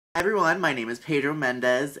Hi everyone, my name is Pedro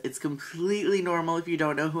Mendez. It's completely normal if you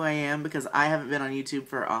don't know who I am because I haven't been on YouTube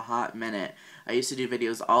for a hot minute. I used to do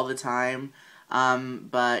videos all the time,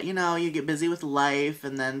 but you know, you get busy with life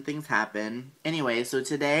and then things happen. Anyway, so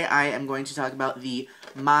today I am going to talk about the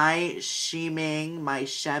my Shemming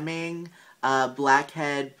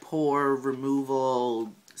Blackhead pore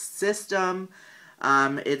removal system.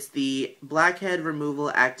 It's the Blackhead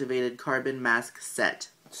Removal Activated Carbon Mask Set.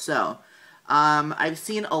 So, I've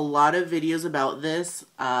seen a lot of videos about this.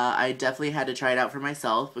 I definitely had to try it out for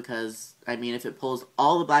myself because, I mean, if it pulls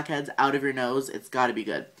all the blackheads out of your nose, it's gotta be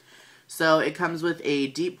good. So it comes with a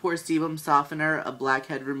deep pore sebum softener, a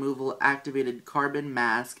blackhead removal activated carbon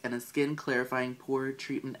mask, and a skin clarifying pore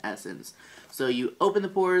treatment essence. So you open the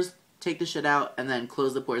pores, take the shit out, and then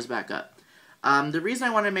close the pores back up. The reason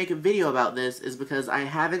I want to make a video about this is because I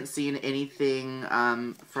haven't seen anything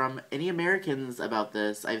from any Americans about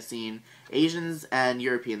this. I've seen Asians and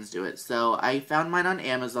Europeans do it. So I found mine on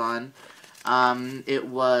Amazon. It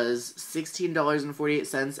was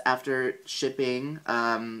 $16.48 after shipping.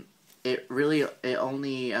 It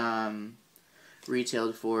only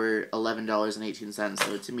retailed for $11.18,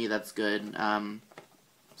 so to me that's good.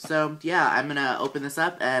 So, yeah, I'm gonna open this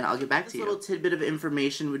up and I'll get back to you. This little tidbit of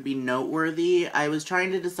information would be noteworthy. I was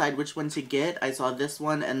trying to decide which one to get. I saw this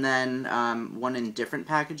one and then one in different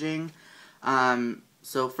packaging.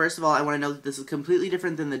 So first of all, I want to know that this is completely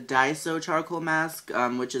different than the Daiso charcoal mask,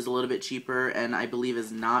 which is a little bit cheaper and I believe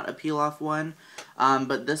is not a peel-off one.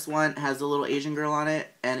 But this one has a little Asian girl on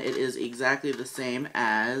it, and it is exactly the same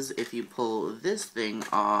as, if you pull this thing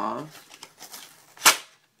off,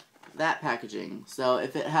 that packaging. So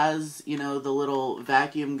if it has, you know, the little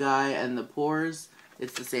vacuum guy and the pores,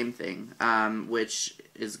 it's the same thing, which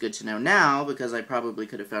is good to know now because I probably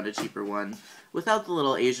could have found a cheaper one without the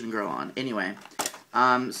little Asian girl on. Anyway,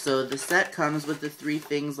 so the set comes with the three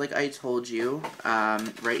things like I told you,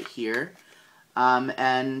 right here.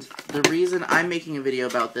 And the reason I'm making a video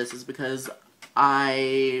about this is because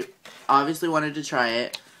I obviously wanted to try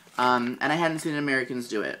it, and I hadn't seen Americans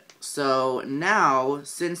do it. So now,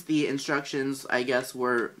 since the instructions,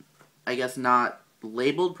 were not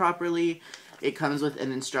labeled properly, it comes with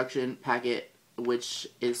an instruction packet which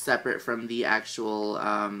is separate from the actual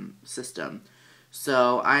system.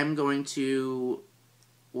 So I'm going to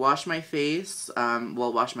wash my face,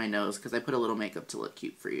 wash my nose because I put a little makeup to look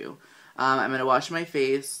cute for you. I'm going to wash my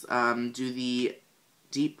face, do the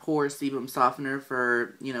deep pore sebum softener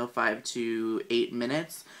for, 5 to 8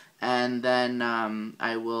 minutes. And then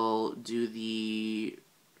I will do the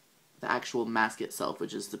actual mask itself,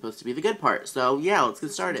 which is supposed to be the good part. So yeah, let's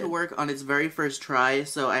get started. To work on its very first try.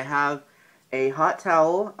 So I have a hot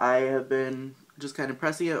towel. I have been just kind of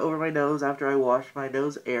pressing it over my nose after I wash my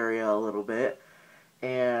nose area a little bit.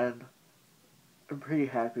 And I'm pretty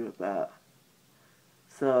happy with that.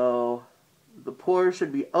 So the pores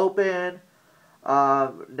should be open.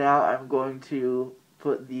 Now I'm going to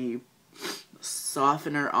put the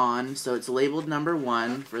softener on, so it's labeled number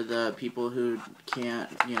 1 for the people who can't,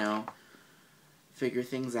 figure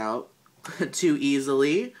things out too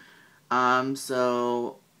easily.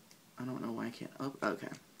 So I don't know why I can't. Oh, okay.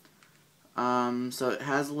 So it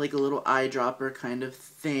has like a little eyedropper kind of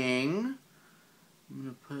thing. I'm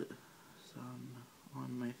gonna put some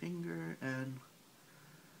on my finger, and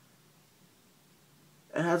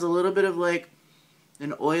it has a little bit of like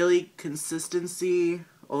an oily consistency.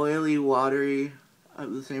 Oily, watery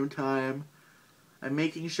at the same time. I'm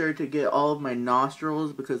making sure to get all of my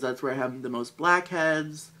nostrils because that's where I have the most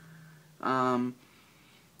blackheads. It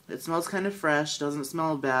smells kind of fresh, doesn't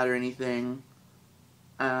smell bad or anything.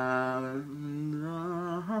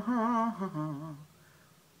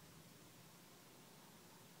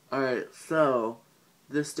 Alright, so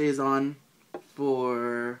this stays on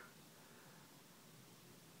for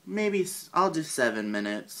maybe, I'll do 7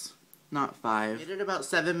 minutes. Not 5. I did about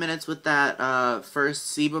 7 minutes with that first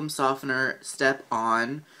sebum softener step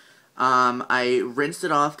on. I rinsed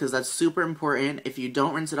it off because that's super important. If you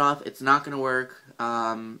don't rinse it off, it's not going to work.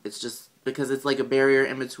 It's just because it's like a barrier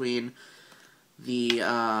in between the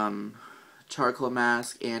charcoal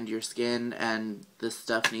mask and your skin, and this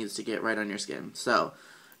stuff needs to get right on your skin. So,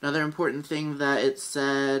 another important thing that it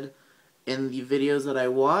said in the videos that I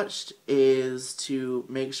watched is to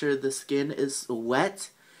make sure the skin is wet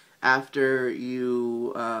after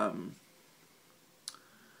you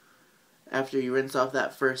rinse off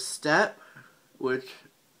that first step, which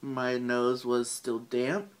my nose was still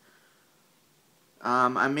damp.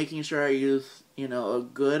 I'm making sure I use, a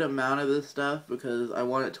good amount of this stuff because I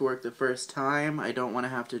want it to work the first time. I don't want to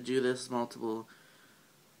have to do this multiple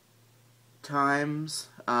times.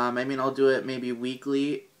 I mean, I'll do it maybe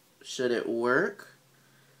weekly should it work,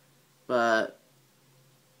 but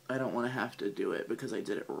I don't want to have to do it because I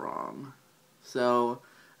did it wrong. So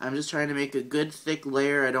I'm just trying to make a good thick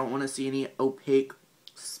layer. I don't want to see any opaque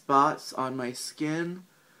spots on my skin.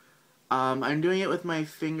 I'm doing it with my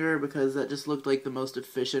finger because that just looked like the most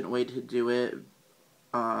efficient way to do it.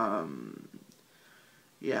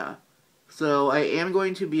 Yeah. So I am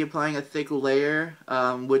going to be applying a thick layer,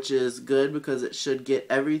 which is good because it should get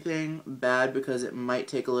everything, bad because it might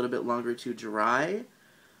take a little bit longer to dry.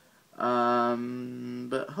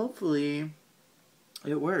 But hopefully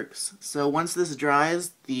it works. So once this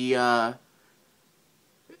dries, it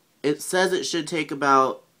says it should take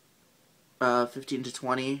about 15 to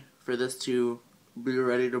 20 for this to be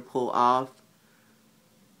ready to pull off.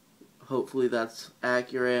 Hopefully that's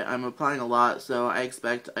accurate. I'm applying a lot, so I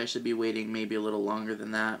expect I should be waiting maybe a little longer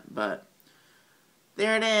than that, but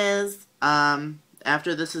there it is.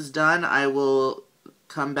 After this is done, I will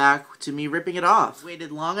come back to me ripping it off.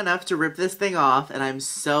 Waited long enough to rip this thing off, and I'm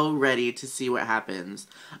so ready to see what happens.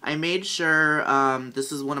 I made sure,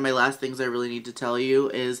 this is one of my last things I really need to tell you,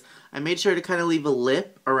 is I made sure to kind of leave a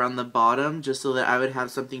lip around the bottom just so that I would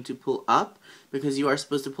have something to pull up, because you are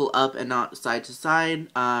supposed to pull up and not side to side.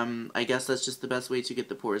 I guess that's just the best way to get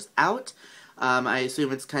the pores out. I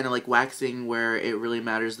assume it's kind of like waxing where it really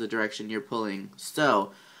matters the direction you're pulling.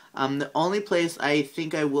 So, the only place I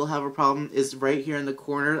think I will have a problem is right here in the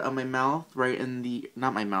corner of my mouth, right in the,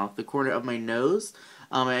 not my mouth, the corner of my nose.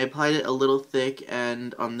 I applied it a little thick,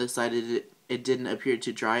 and on this side it didn't appear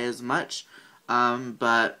to dry as much.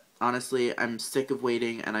 But honestly, I'm sick of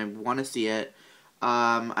waiting and I want to see it.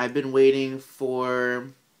 I've been waiting for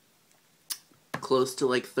close to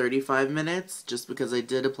like 35 minutes just because I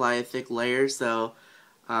did apply a thick layer, so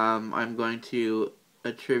I'm going to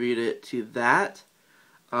attribute it to that.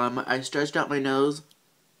 I stretched out my nose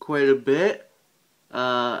quite a bit,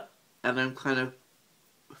 and I'm kind of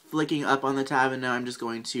flicking up on the tab, and now I'm just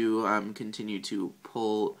going to continue to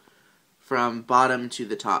pull from bottom to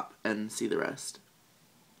the top and see the rest.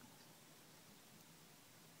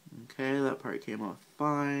 Okay, that part came off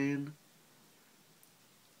fine.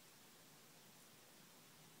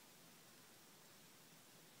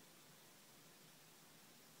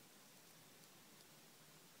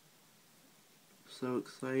 So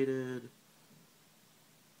excited.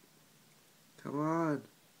 Come on.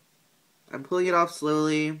 I'm pulling it off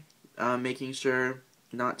slowly, making sure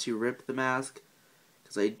not to rip the mask,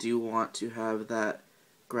 because I do want to have that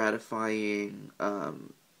gratifying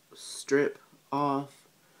strip off.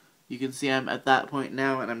 You can see I'm at that point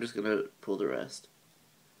now, and I'm just going to pull the rest.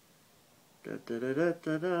 Da da da da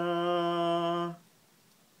da da.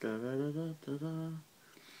 Da da da da da da.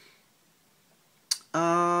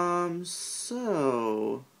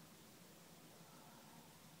 So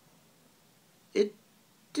it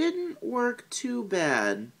didn't work too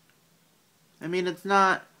bad. I mean, it's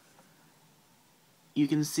not, you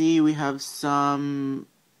can see we have some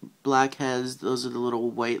blackheads. Those are the little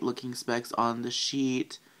white looking specks on the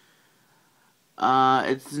sheet.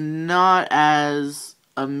 It's not as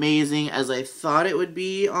amazing as I thought it would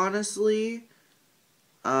be, honestly.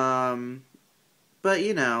 But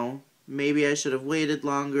you know, maybe I should have waited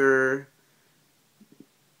longer.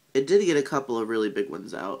 It did get a couple of really big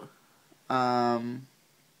ones out. I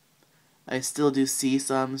still do see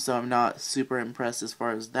some, so I'm not super impressed as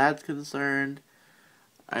far as that's concerned.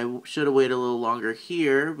 I should have waited a little longer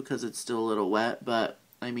here because it's still a little wet, but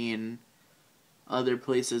I mean, other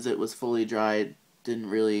places it was fully dried, didn't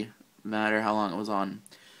really matter how long it was on.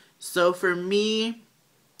 So for me,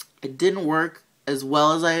 it didn't work as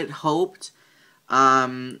well as I had hoped.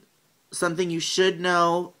 Something you should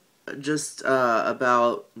know just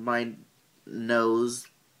about my nose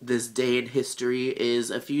this day in history is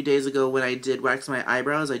a few days ago when I did wax my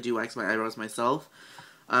eyebrows. I do wax my eyebrows myself.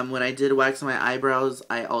 When I did wax my eyebrows,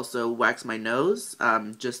 I also waxed my nose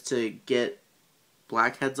just to get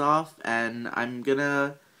blackheads off, and I'm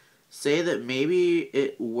gonna say that maybe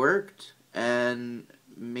it worked, and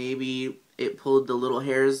maybe it pulled the little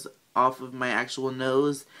hairs off of my actual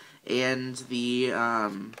nose and the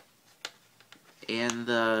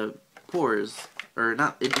pores, or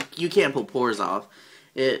not. You can't pull pores off.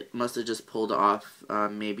 It must have just pulled off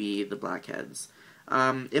maybe the blackheads.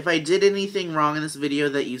 If I did anything wrong in this video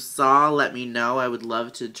that you saw, let me know. I would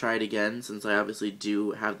love to try it again, since I obviously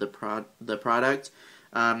do have the product.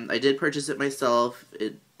 I did purchase it myself.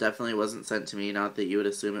 It definitely wasn't sent to me, not that you would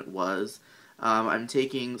assume it was. I'm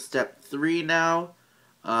taking step 3 now,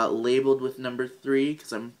 labeled with number 3,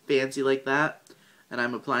 because I'm fancy like that. And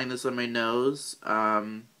I'm applying this on my nose.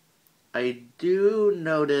 I do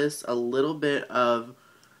notice a little bit of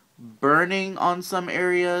burning on some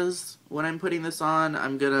areas when I'm putting this on.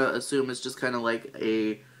 I'm gonna assume it's just kind of like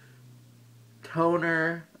a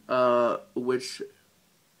toner, which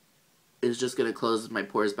is just gonna close my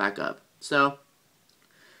pores back up. So,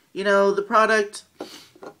 you know, the product,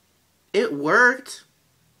 it worked.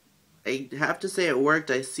 I have to say it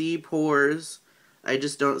worked. I see pores. I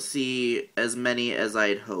just don't see as many as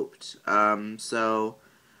I'd hoped. So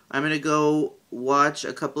I'm going to go watch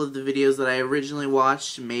a couple of the videos that I originally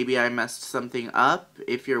watched. Maybe I messed something up.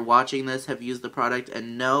 If you're watching this, have used the product,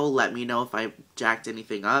 and no, let me know if I jacked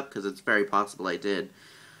anything up, because it's very possible I did.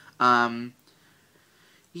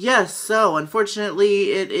 Yes, so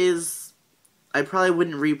unfortunately it is, I probably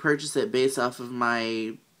wouldn't repurchase it based off of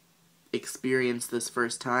my experience this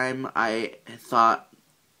first time. I thought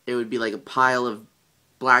it would be like a pile of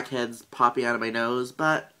blackheads popping out of my nose,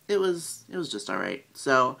 but it was just alright.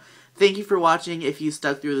 So, thank you for watching. If you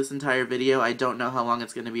stuck through this entire video, I don't know how long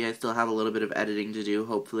it's going to be. I still have a little bit of editing to do.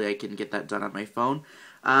 Hopefully I can get that done on my phone.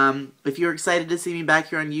 If you're excited to see me back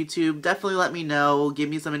here on YouTube, definitely let me know. Give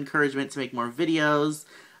me some encouragement to make more videos.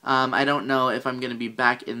 I don't know if I'm going to be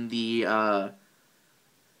back in the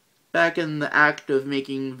act of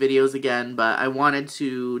making videos again, but I wanted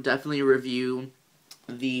to definitely review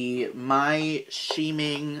the My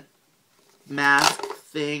Sheeming mask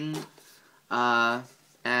thing, and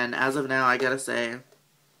as of now, I gotta say,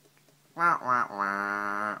 wah, wah,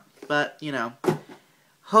 wah. But, you know,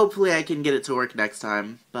 hopefully I can get it to work next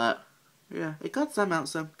time, but, yeah, it got some out,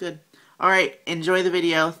 so good. Alright, enjoy the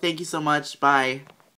video, thank you so much, bye.